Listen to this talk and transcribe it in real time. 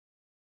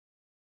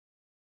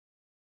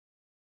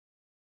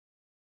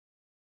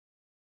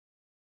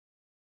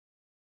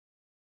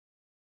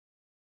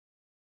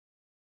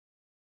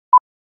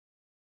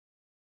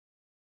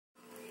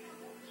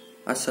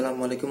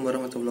Assalamualaikum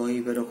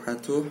warahmatullahi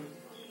wabarakatuh.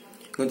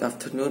 Good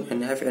afternoon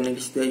and have a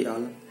nice day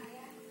all.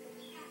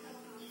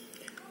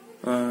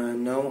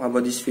 Now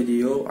about this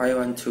video, I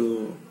want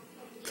to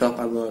talk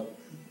about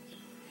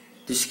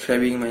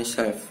describing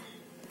myself.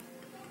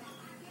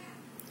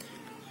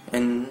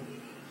 And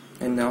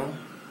now,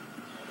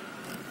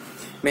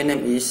 my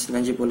name is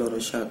Najibullah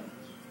Rashad.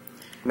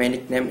 My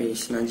nickname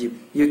is Najib.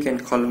 You can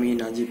call me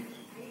Najib.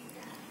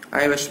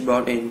 I was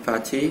born in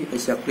Pati,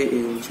 exactly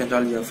in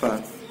Central Java.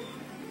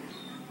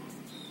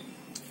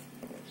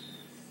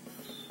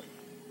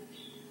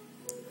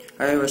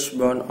 I was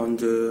born on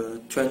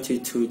the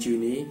 22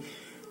 June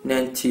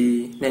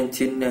 1998,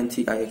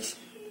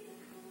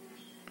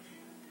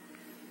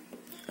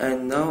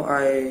 and now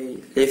I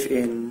live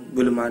in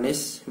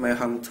Bulumanis, my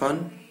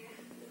hometown,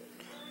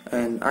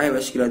 and I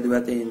was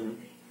graduate in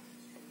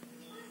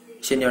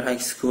Senior High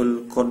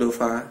School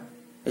Cordova,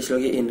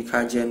 actually in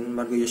Kajen,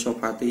 Margoyoso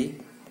Pati.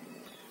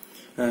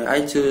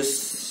 I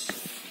choose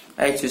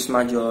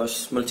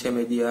majors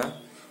multimedia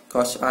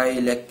because I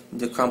like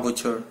the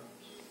computer.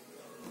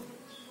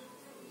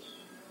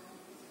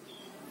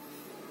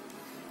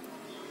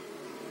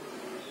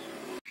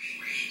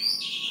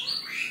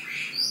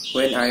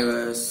 When I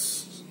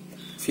was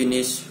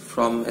finished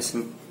from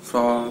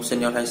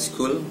Senior High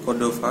School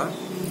Cordova,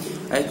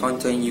 I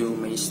continue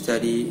my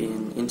study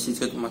in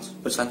Institute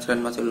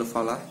Pesantren Matul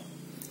Falah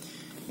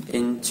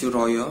in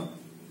Suroyo,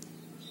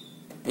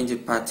 in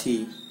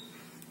Pati,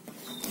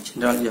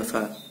 Central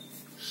Java,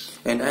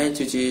 and I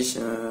choose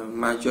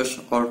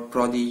majors or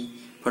prodi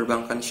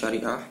perbankan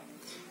syariah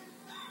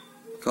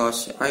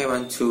because I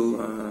want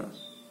to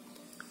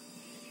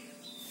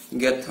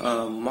get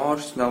more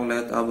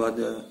knowledge about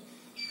the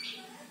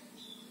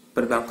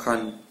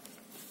perbankan.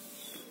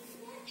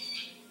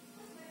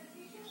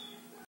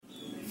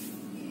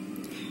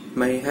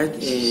 My height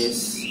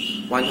is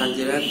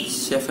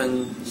 170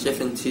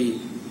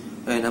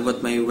 and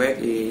about my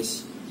weight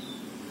is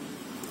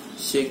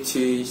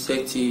 65,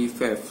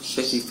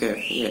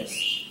 yes.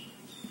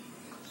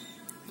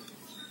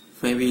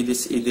 Maybe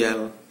this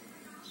ideal.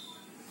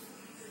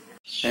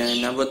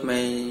 And about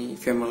my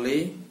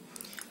family,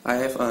 I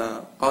have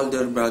an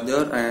older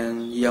brother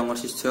and younger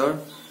sister.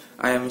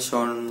 I am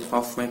son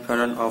of my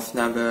parent of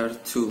number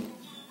 2.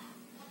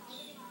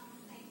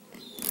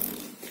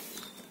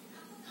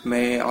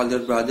 My older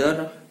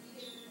brother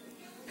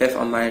have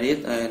a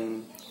married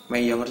and my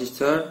younger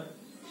sister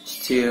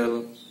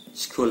still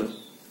school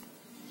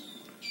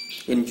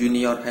in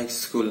junior high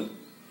school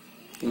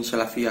in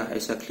Salafia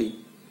exactly.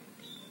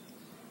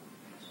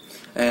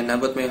 And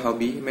about my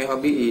hobby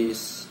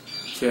is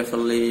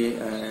traveling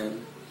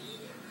and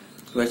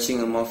watching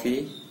a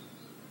movie,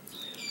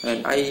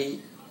 and I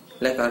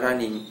like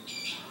running.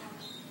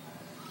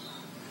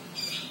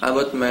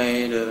 About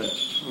my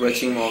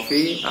watching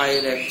movie, I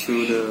like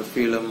to the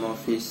film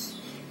movies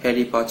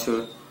Harry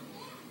Potter,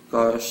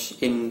 because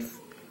in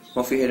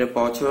movie Harry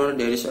Potter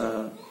there is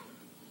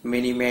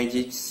many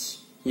magics.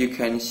 You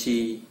can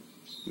see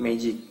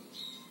magic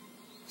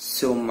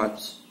so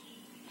much.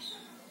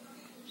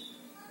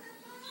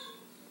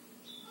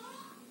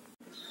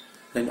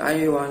 And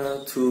I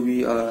want to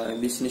be a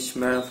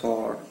businessman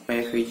for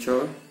my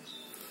future,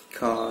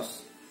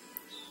 because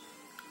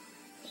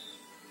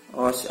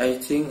I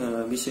think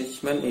a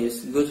businessman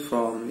is good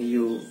from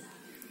you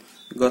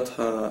got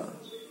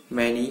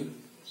money.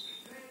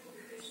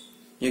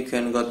 You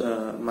can got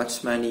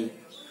much money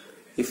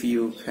if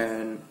you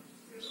can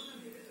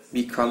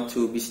become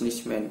to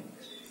businessman.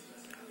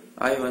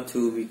 I want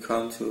to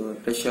become to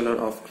reseller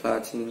of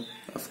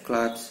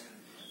cloths,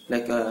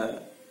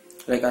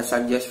 like I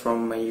suggest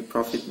from my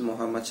Prophet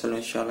Muhammad Sallallahu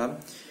Alaihi Wasallam.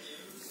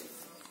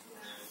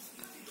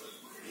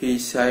 He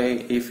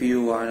said, if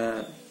you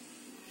wanna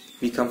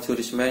become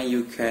tourisman,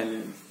 you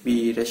can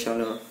be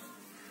reseller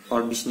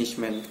or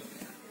businessman.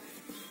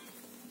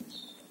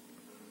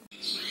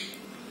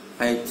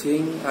 I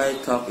think I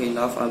talk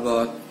enough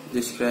about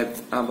describe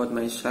about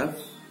myself.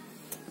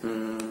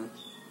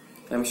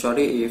 I'm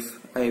sorry if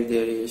there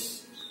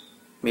is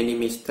many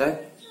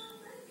mistake.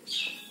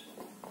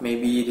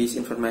 Maybe this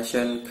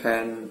information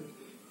can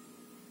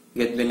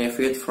get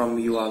benefit from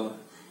you all.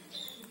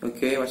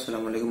 Okay,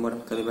 wassalamualaikum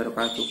warahmatullahi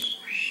wabarakatuh.